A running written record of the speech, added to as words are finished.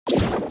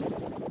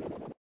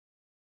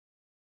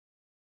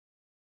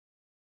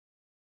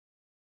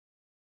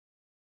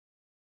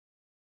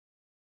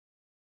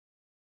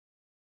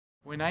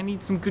When I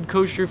need some good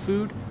kosher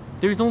food,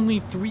 there's only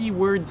 3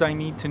 words I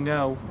need to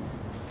know.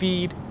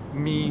 Feed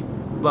me,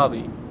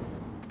 Bubby.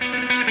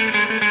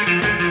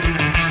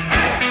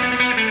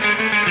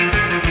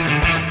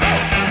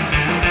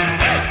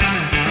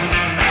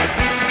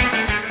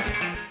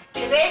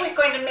 Today we're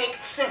going to make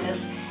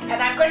tzimmus,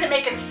 and I'm going to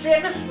make a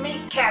tzimmus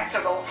meat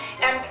casserole,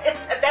 and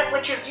that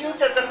which is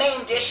used as a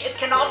main dish. It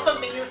can also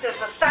be used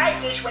as a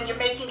side dish when you're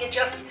making it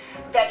just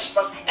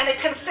vegetables, and it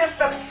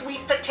consists of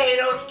sweet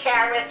potatoes,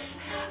 carrots,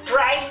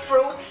 dried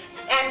fruits,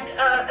 and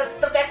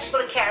the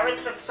vegetable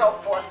carrots and so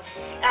forth.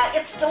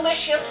 It's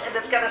delicious and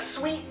it's got a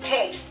sweet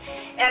taste,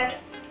 and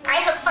I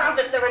have found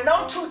that there are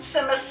no two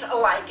tzimmus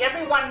alike.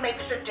 Everyone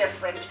makes it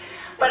different.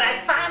 But I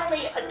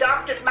finally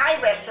adopted my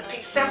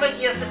recipe several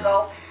years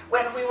ago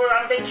when we were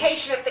on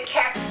vacation at the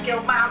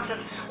Catskill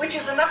Mountains, which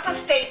is in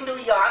upstate New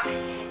York.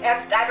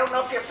 And I don't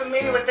know if you're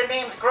familiar with the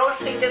names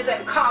Grossinger's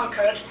and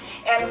Concord.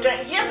 And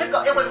years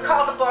ago, it was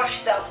called the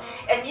Borscht Belt.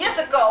 And years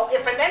ago,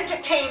 if an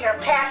entertainer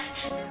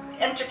passed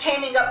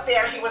entertaining up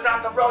there, he was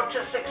on the road to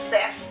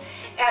success.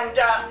 And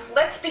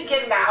let's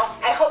begin now.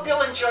 I hope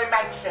you'll enjoy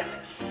my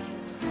tzimmus.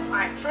 All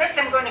right, first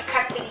I'm going to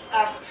cut the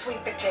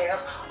sweet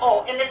potatoes.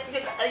 Oh, and if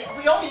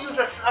we only use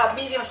a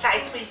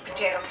medium-sized sweet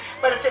potato,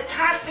 but if it's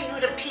hard for you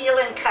to peel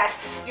and cut,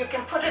 you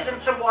can put it in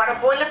some water,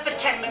 boil it for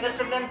 10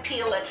 minutes, and then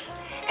peel it.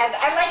 And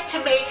I like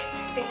to make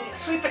the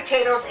sweet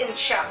potatoes in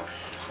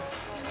chunks.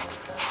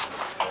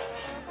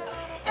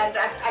 And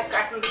I've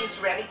gotten these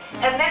ready.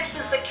 And next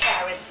is the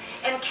carrots.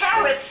 And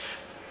carrots,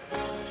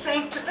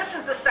 this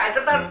is the size,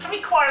 about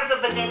 3/4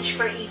 of an inch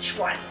for each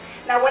one.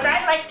 Now what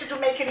I like to do,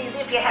 make it easy,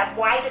 if you have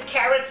wider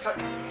carrots,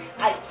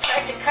 I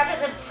try to cut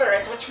it in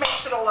thirds, which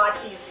makes it a lot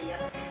easier.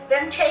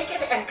 Then take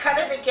it and cut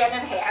it again in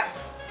half.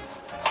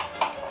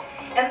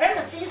 And then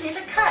it's easy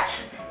to cut.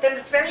 Then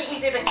it's very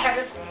easy to cut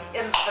it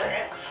in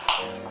thirds.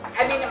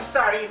 I'm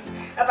sorry,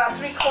 about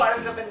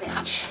 3/4 of an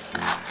inch.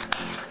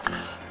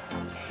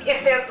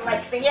 If they're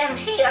like the end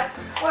here,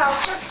 well,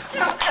 just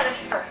cut it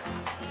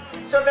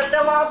so that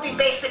they'll all be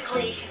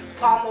basically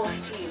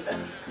almost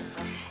even.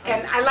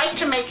 And I like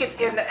to make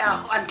it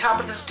on top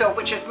of the stove,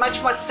 which is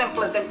much more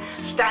simpler than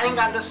starting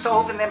on the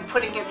stove and then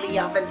putting it in the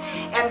oven.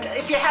 And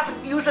if you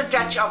use a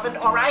Dutch oven,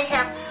 or I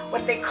have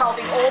what they call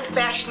the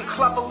old-fashioned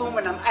club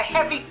aluminum, a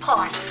heavy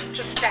pot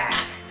to start.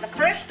 The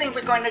first thing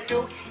we're going to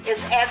do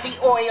is add the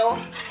oil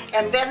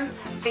and then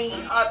the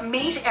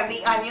meat and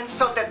the onions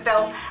so that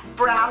they'll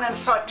brown and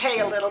saute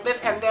a little bit,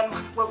 and then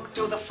we'll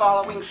do the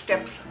following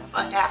steps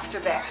after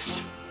that.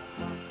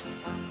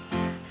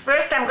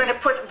 First, I'm going to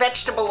put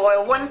vegetable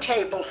oil, 1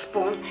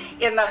 tablespoon,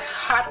 in the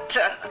hot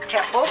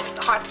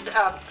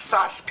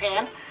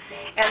saucepan,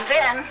 and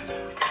then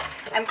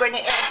I'm going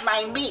to add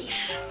my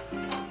meat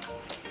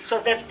so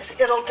that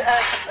it'll,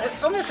 as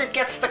soon as it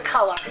gets the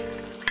color. And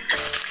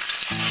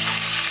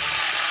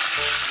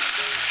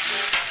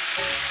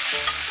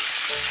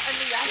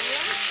the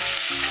onions.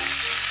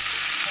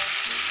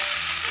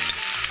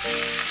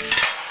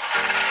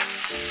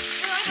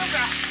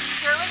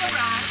 Stir it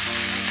around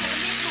until the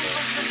meat moves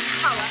its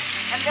color,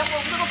 and then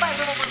we'll little by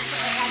little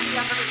add the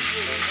other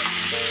ingredients.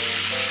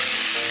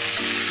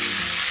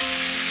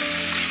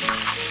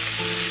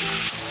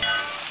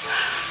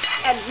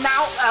 And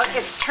now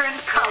it's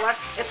turned color,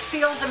 it's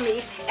sealed the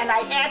meat, and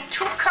I add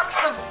 2 cups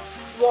of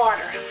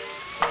water.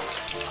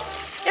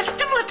 It's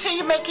similar to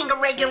you making a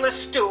regular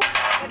stew,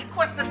 but of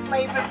course the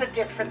flavors are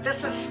different.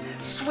 This is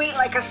sweet,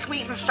 like a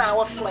sweet and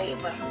sour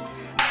flavor.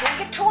 Bring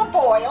it to a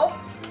boil.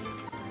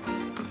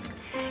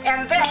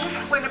 And then,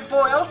 when it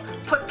boils,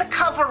 put the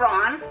cover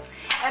on,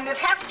 and it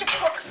has to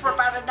cook for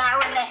about 1.5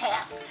 hours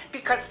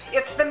because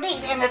it's the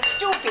meat and it's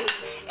stew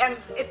beef, and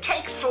it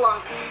takes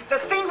long. The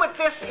thing with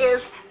this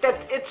is that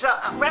it's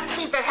a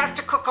recipe that has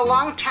to cook a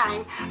long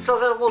time so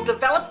that it will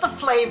develop the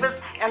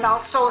flavors and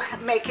also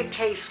make it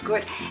taste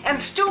good. And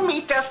stew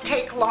meat does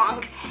take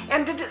long,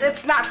 and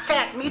it's not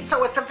fat meat,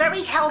 so it's a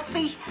very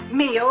healthy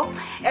meal.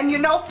 And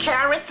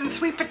carrots and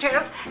sweet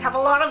potatoes have a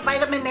lot of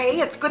vitamin A.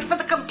 It's good for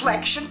the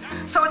complexion,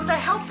 so it's a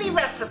healthy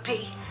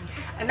recipe.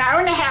 1.5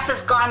 hours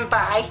has gone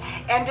by,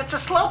 and it's a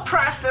slow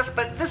process,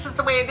 but this is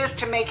the way it is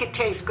to make it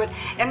taste good.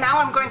 And now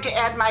I'm going to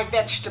add my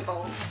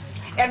vegetables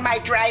and my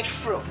dried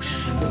fruit.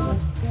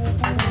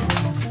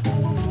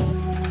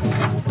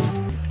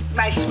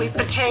 My sweet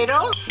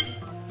potatoes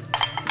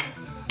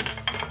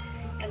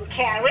and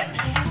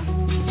carrots.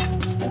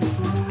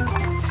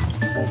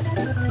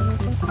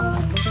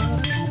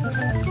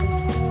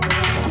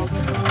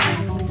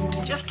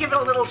 Just give it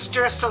a little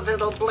stir so that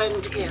it'll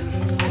blend in.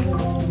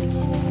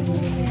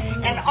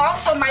 And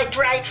also my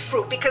dried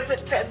fruit, because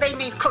they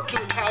need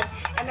cooking time,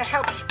 and it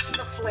helps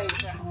the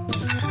flavor.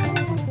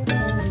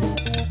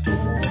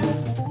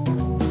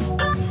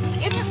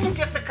 It isn't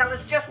difficult,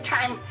 it's just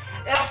time.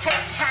 It'll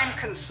take time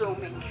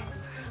consuming.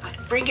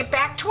 Bring it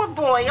back to a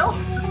boil.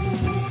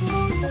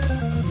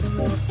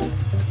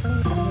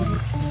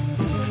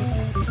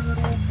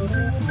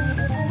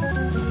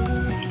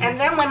 And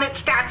then when it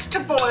starts to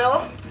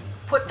boil,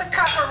 put the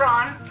cover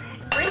on,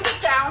 bring it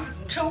down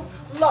to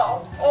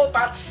low,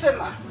 about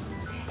simmer.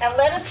 and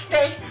let it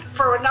stay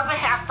for another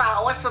half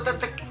hour so that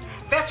the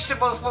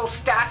vegetables will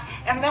start,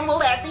 and then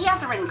we'll add the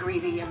other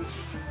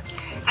ingredients.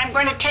 I'm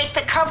going to take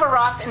the cover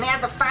off and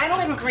add the final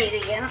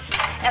ingredients,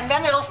 and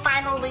then it'll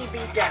finally be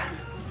done.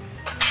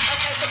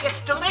 Like I said,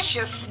 it's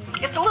delicious.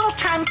 It's a little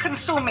time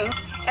consuming,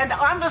 and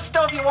on the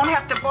stove you won't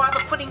have to bother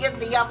putting it in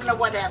the oven or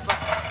whatever.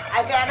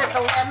 I've added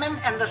the lemon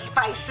and the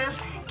spices.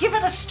 Give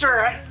it a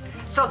stir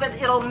so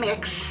that it'll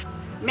mix.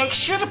 Make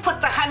sure to put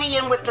the honey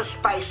in with the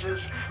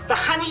spices. The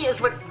honey is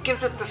what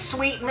gives it the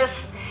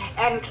sweetness,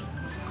 and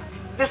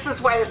this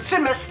is why it's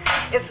Simmes.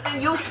 It's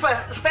used for,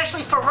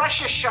 especially for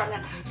Rosh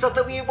Hashanah, so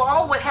that we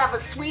all would have a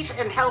sweet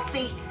and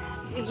healthy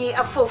year,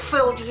 a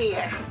fulfilled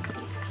year.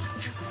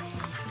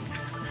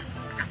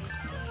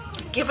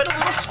 Give it a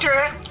little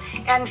stir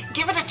and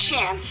give it a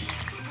chance.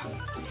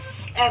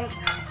 And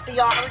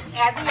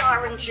add the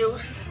orange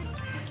juice.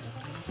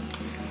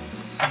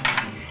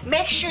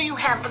 Make sure you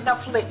have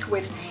enough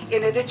liquid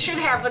in it. It should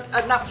have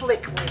enough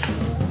liquid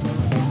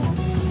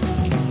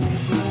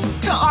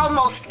to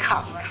almost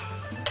cover.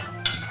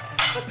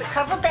 Put the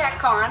cover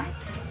back on,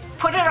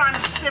 put it on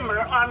simmer,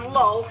 on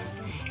low,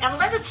 and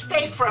let it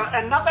stay for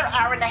another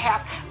hour and a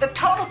half. The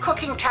total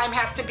cooking time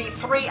has to be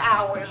 3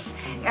 hours,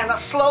 and a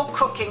slow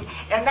cooking,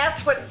 and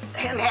that's what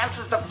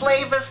enhances the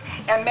flavors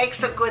and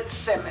makes a good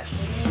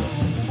simmes.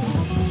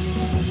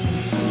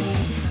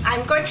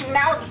 I'm going to,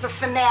 now it's the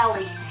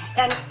finale,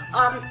 and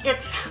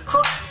it's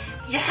cooked.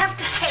 You have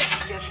to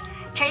taste it.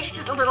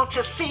 Taste it a little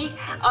to see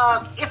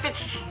if it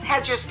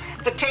has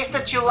the taste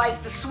that you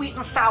like, the sweet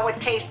and sour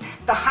taste,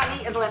 the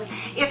honey and lemon.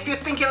 If you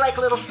think you like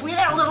a little sweet,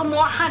 add a little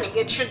more honey.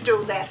 It should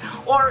do that.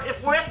 Or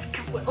if worst,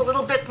 a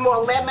little bit more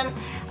lemon.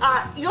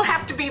 You'll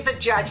have to be the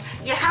judge.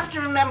 You have to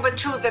remember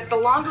too that the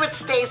longer it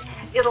stays,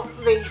 the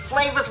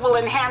flavors will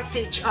enhance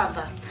each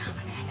other.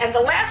 And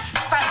the last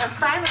and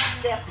final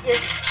step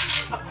is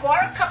a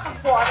 1/4 cup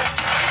of water,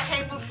 2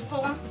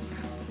 tablespoons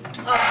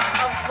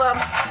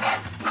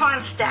of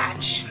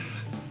cornstarch.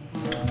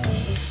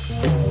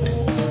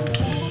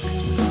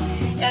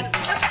 And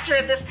just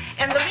stir this,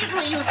 and the reason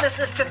we use this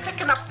is to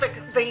thicken up the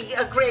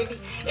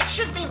gravy. It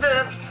should be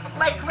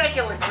like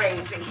regular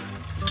gravy.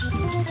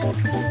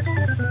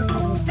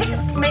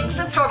 It makes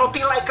it so it'll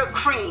be like a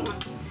cream.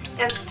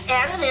 And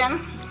add it in,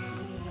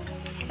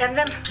 and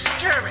then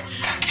stir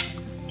it.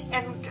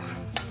 And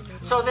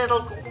so that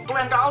it'll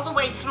blend all the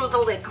way through the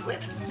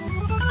liquid.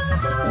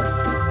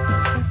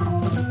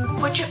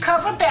 Put your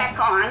cover back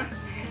on.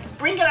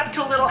 Bring it up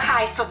to a little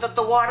high so that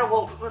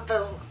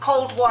the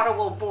cold water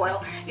will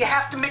boil. You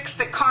have to mix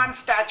the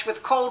cornstarch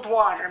with cold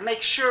water.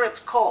 Make sure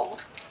it's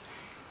cold.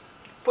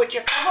 Put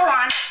your cover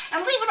on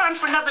and leave it on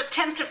for another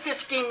 10 to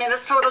 15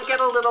 minutes so it'll get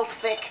a little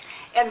thick.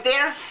 And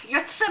there's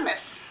your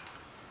simmes.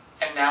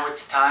 And now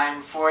it's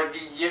time for the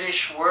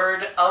Yiddish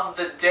word of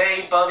the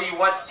day. Bubby,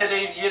 what's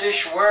today's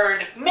Yiddish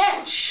word?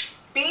 Mensch.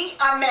 Be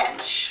a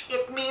mensch.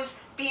 It means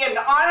be an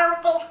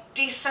honorable,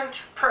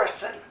 decent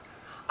person.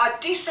 A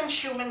decent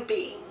human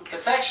being.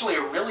 That's actually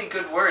a really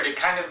good word. It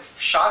kind of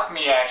shocked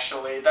me,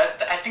 actually.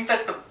 I think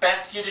that's the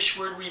best Yiddish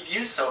word we've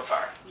used so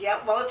far. Yeah,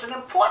 well, it's an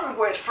important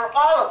word for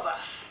all of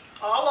us,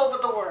 all over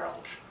the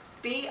world.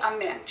 Be a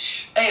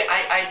mensch. Hey,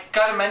 I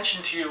gotta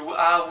mention to you,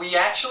 we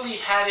actually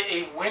had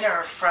a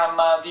winner from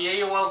the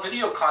AOL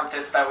video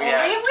contest that we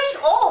had. Really?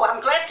 Oh, I'm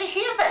glad to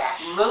hear that.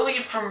 Lily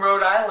from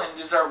Rhode Island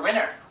is our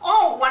winner.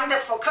 Oh,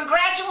 wonderful.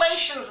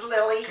 Congratulations,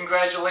 Lily.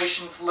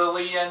 Congratulations,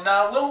 Lily, and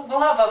we'll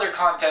have other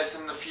contests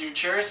in the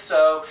future,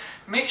 so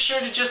make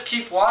sure to just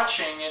keep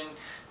watching, and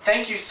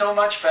thank you so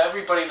much for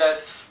everybody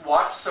that's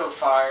watched so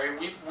far.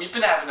 We've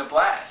been having a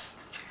blast.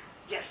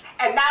 Yes,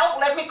 and now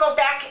let me go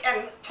back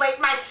and plate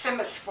my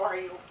simmes for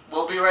you.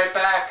 We'll be right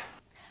back.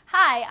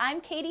 Hi,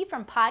 I'm Katie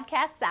from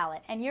Podcast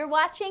Salad, and you're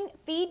watching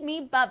Feed Me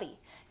Bubby.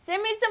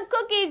 Send me some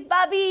cookies,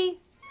 Bubby.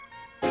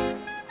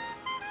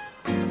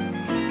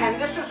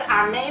 And this is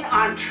our main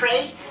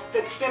entree,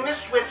 the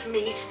simmes with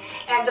meat,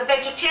 and the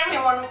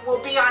vegetarian one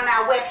will be on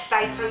our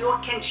website, so you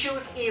can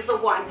choose either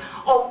one.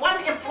 Oh,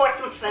 one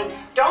important thing,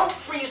 don't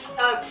freeze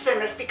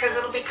simmes because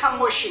it'll become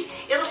mushy.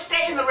 It'll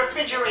stay in the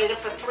refrigerator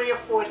for 3 or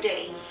 4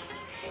 days.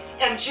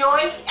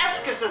 Enjoy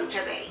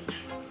Esgesundheit.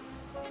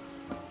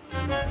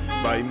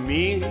 Bei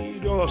mir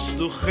hast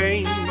du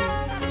geen,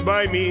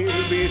 bei mir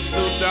bist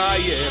du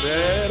teuer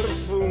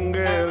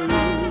erfungel.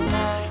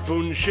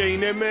 Von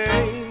schöne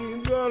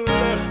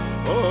Mädelech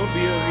hab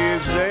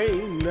ich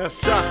gesehen, a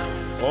Sach,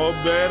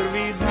 aber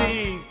wie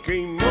die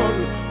kein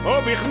Mann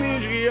hab ich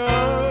nicht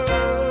gehört.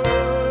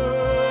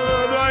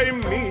 Bei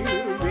mir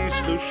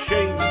bist du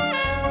schön,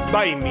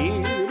 bei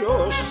mir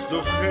hast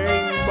du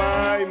geen,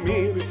 bei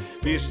mir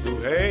bist du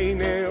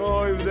eine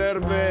auf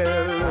der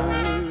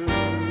Welt.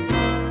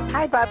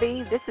 Hi,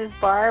 Bubby. This is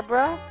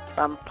Barbara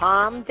from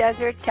Palm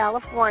Desert,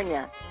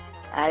 California.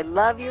 I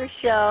love your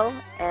show,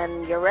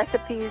 and your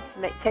recipes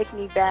take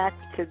me back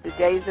to the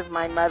days of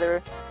my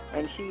mother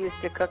when she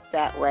used to cook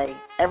that way.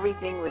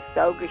 Everything was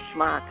so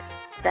geschmack.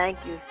 Thank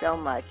you so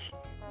much.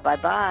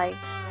 Bye-bye.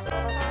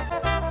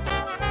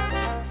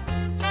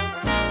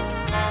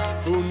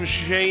 Von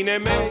schöne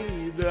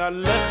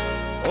Mädelech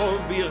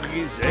ob ich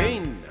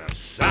gesehen a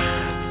Sach,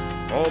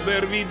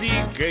 aber wie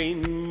die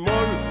kein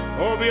Moll,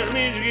 ob ich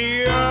nicht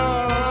gejagt.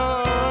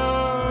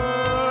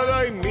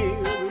 Bei mir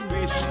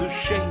bist du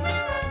schön,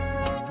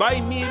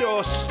 bei mir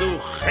hast du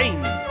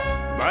kein,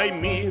 bei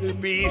mir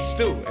bist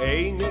du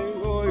eine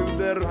auf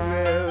der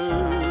Welt.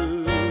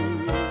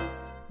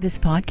 This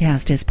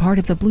podcast is part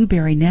of the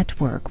Blueberry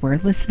Network, where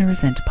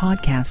listeners and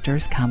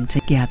podcasters come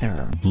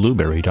together.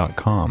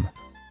 Blueberry.com.